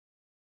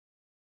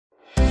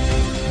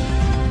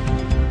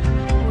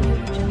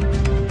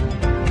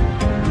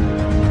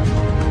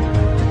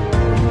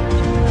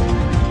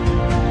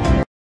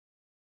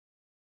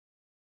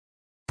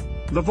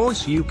The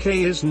Voice UK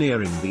is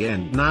nearing the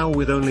end now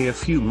with only a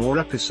few more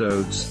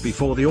episodes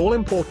before the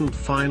all-important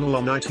final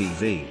on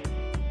ITV.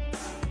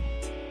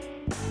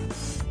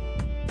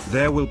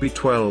 There will be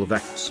 12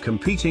 acts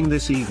competing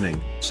this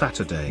evening,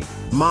 Saturday,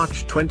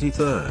 March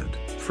 23rd,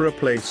 for a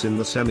place in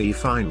the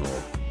semi-final.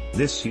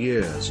 This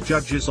year's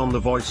judges on The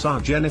Voice are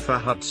Jennifer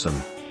Hudson,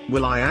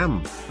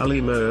 will.i.am,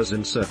 Ali Mers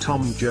and Sir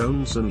Tom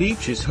Jones, and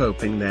each is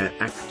hoping their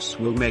acts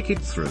will make it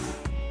through.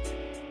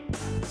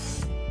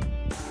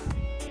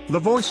 The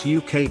Voice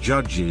UK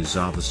judges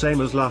are the same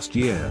as last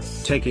year,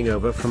 taking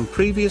over from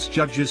previous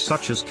judges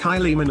such as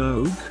Kylie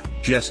Minogue,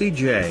 Jessie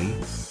J,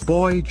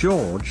 Boy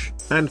George,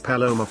 and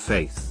Paloma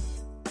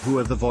Faith, who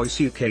are The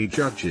Voice UK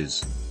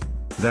judges.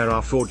 There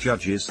are 4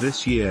 judges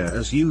this year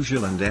as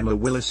usual, and Emma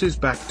Willis is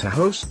back to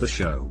host the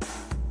show.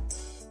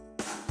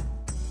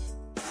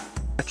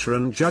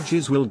 Veteran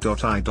judges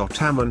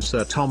will.i.am and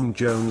Sir Tom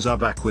Jones are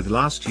back with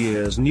last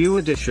year's new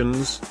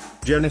additions,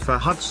 Jennifer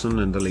Hudson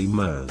and Ali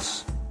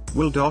Mers.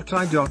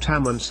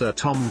 Will.i.am and Sir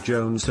Tom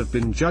Jones have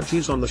been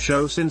judges on the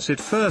show since it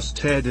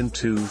first aired in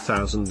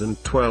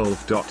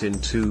 2012. In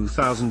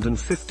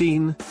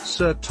 2015,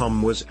 Sir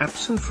Tom was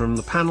absent from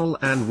the panel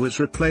and was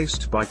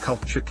replaced by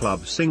Culture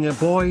Club singer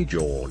Boy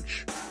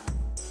George.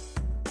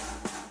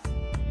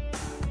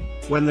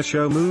 When the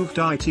show moved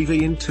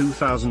ITV in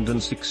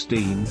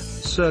 2016,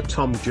 Sir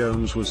Tom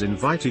Jones was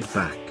invited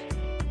back.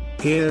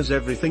 Here's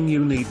everything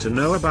you need to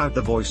know about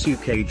The Voice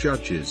UK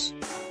judges.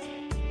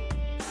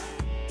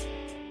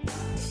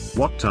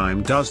 What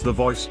time does The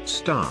Voice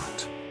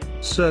start?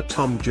 Sir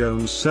Tom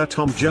Jones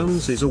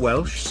is a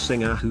Welsh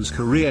singer whose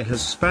career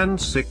has spanned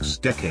 6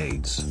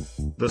 decades.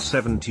 The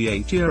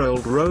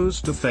 78-year-old rose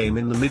to fame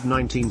in the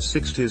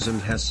mid-1960s and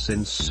has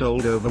since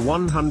sold over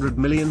 100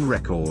 million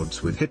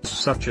records with hits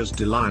such as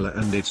Delilah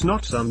and It's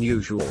Not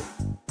Unusual.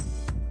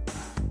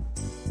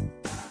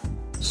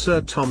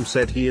 Sir Tom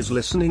said he is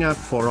listening out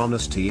for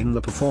honesty in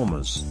the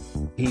performers.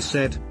 He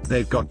said,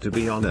 "They've got to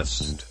be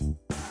honest.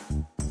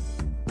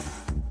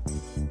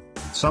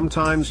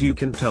 Sometimes you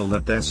can tell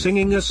that they're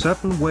singing a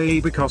certain way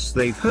because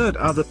they've heard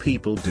other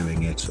people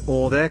doing it,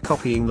 or they're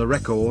copying the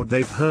record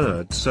they've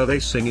heard so they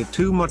sing it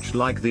too much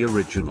like the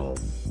original.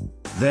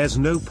 There's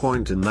no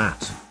point in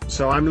that,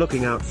 so I'm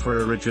looking out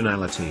for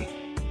originality.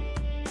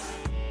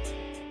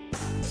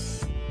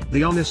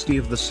 The honesty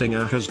of the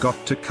singer has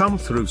got to come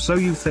through, so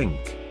you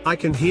think, I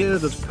can hear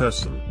that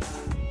person.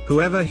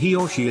 Whoever he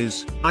or she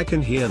is, I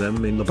can hear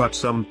them in the but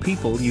some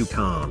people you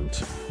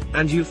can't.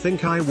 And you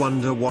think, I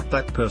wonder what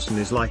that person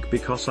is like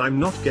because I'm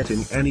not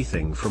getting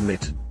anything from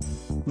it."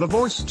 The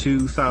Voice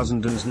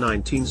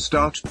 2019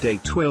 start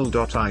date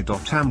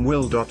will.i.am.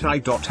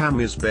 Will.i.am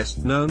is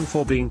best known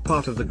for being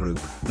part of the group,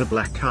 the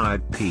Black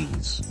Eyed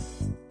Peas.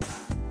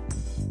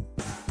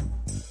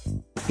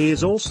 He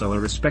is also a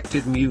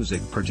respected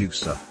music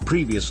producer,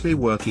 previously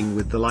working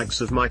with the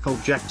likes of Michael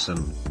Jackson,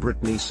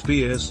 Britney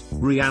Spears,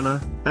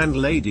 Rihanna, and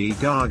Lady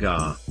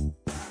Gaga.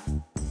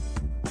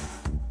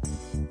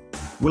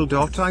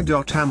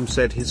 Will.i.am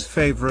said his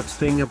favorite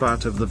thing about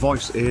The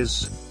Voice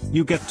is,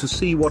 you get to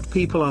see what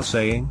people are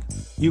saying,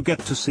 you get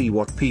to see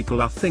what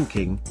people are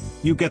thinking,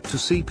 you get to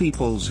see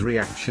people's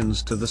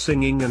reactions to the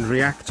singing and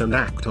react and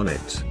act on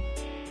it.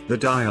 The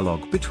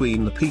dialogue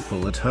between the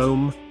people at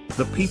home,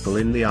 the people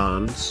in the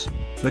audience,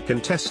 the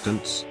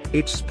contestants,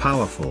 it's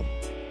powerful.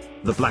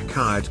 The Black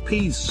Eyed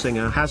Peas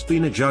singer has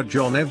been a judge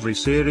on every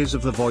series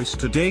of The Voice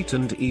to date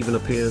and even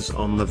appears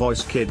on The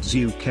Voice Kids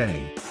UK.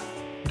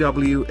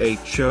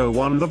 WHO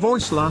won The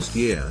Voice last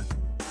year.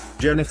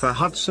 Jennifer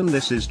Hudson.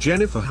 This is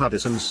Jennifer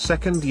Hudson's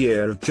 2nd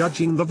year of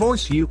judging The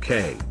Voice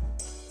UK.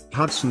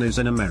 Hudson is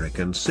an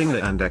American singer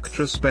and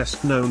actress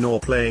best known for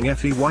playing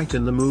Effie White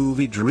in the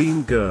movie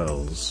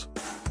Dreamgirls.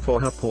 For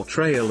her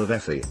portrayal of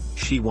Effie,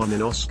 she won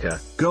an Oscar,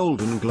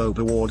 Golden Globe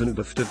Award and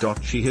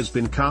BAFTA. She has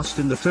been cast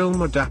in the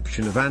film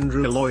adaptation of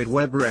Andrew Lloyd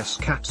Webber's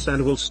Cats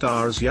and will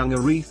star as young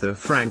Aretha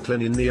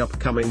Franklin in the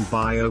upcoming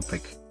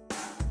biopic.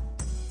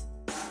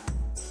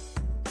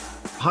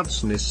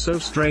 Hudson is so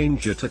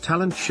strange at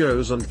talent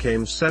shows and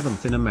came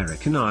 7th in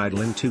American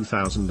Idol in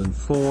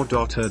 2004.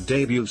 Her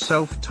debut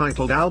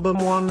self-titled album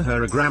won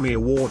her a Grammy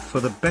Award for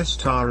the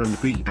Best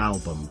R&B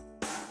Album.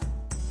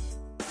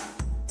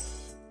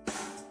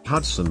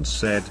 Hudson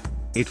said,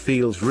 "It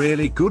feels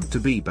really good to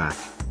be back,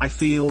 I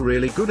feel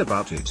really good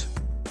about it.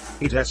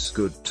 It's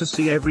good to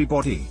see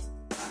everybody.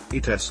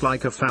 It's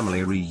like a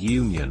family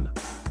reunion.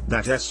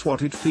 That's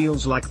what it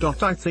feels like.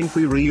 I think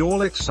we're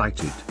all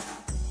excited.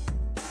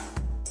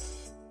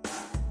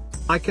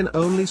 I can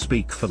only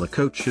speak for the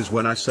coaches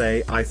when I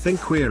say I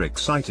think we're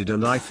excited,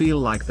 and I feel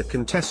like the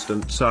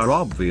contestants are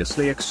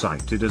obviously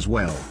excited as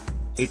well.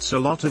 It's a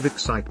lot of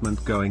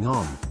excitement going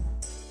on."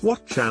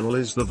 What channel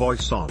is The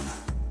Voice on?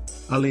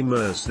 Ali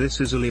Mers.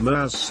 This is Ali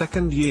Mers'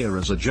 2nd year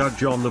as a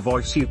judge on The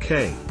Voice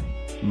UK.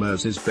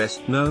 Mers is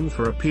best known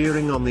for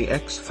appearing on the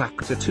X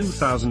Factor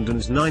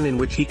 2009, in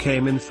which he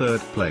came in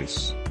 3rd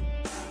place.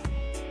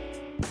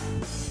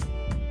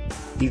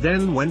 He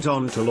then went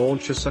on to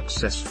launch a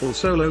successful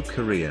solo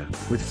career,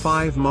 with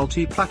 5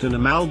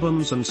 multi-platinum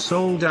albums and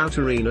sold-out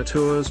arena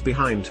tours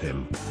behind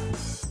him.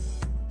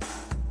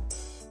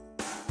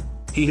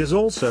 He has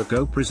also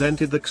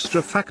co-presented The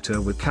Xtra Factor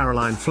with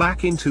Caroline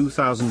Flack in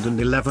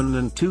 2011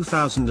 and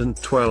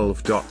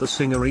 2012. The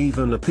singer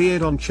even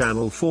appeared on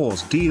Channel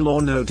 4's Deal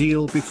or No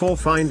Deal before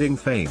finding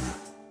fame.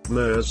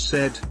 Murs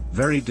said,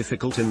 "Very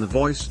difficult in The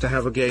Voice to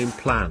have a game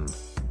plan.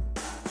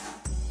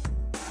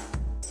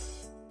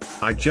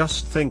 I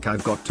just think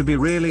I've got to be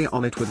really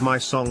on it with my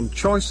song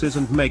choices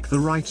and make the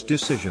right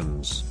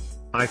decisions.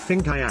 I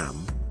think I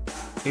am.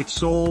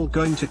 It's all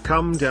going to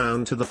come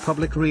down to the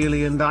public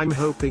really, and I'm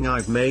hoping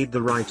I've made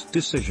the right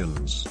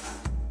decisions.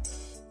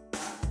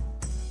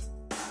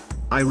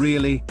 I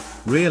really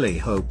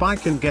hope I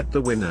can get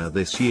the winner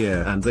this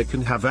year and they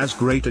can have as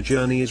great a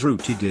journey as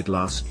Rooty did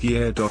last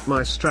year.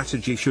 My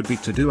strategy should be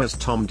to do as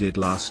Tom did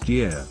last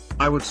year.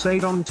 I would say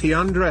don't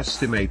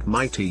underestimate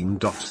my team.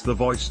 The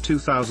Voice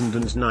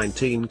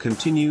 2019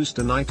 continues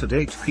tonight at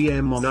 8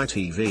 p.m. on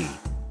ITV.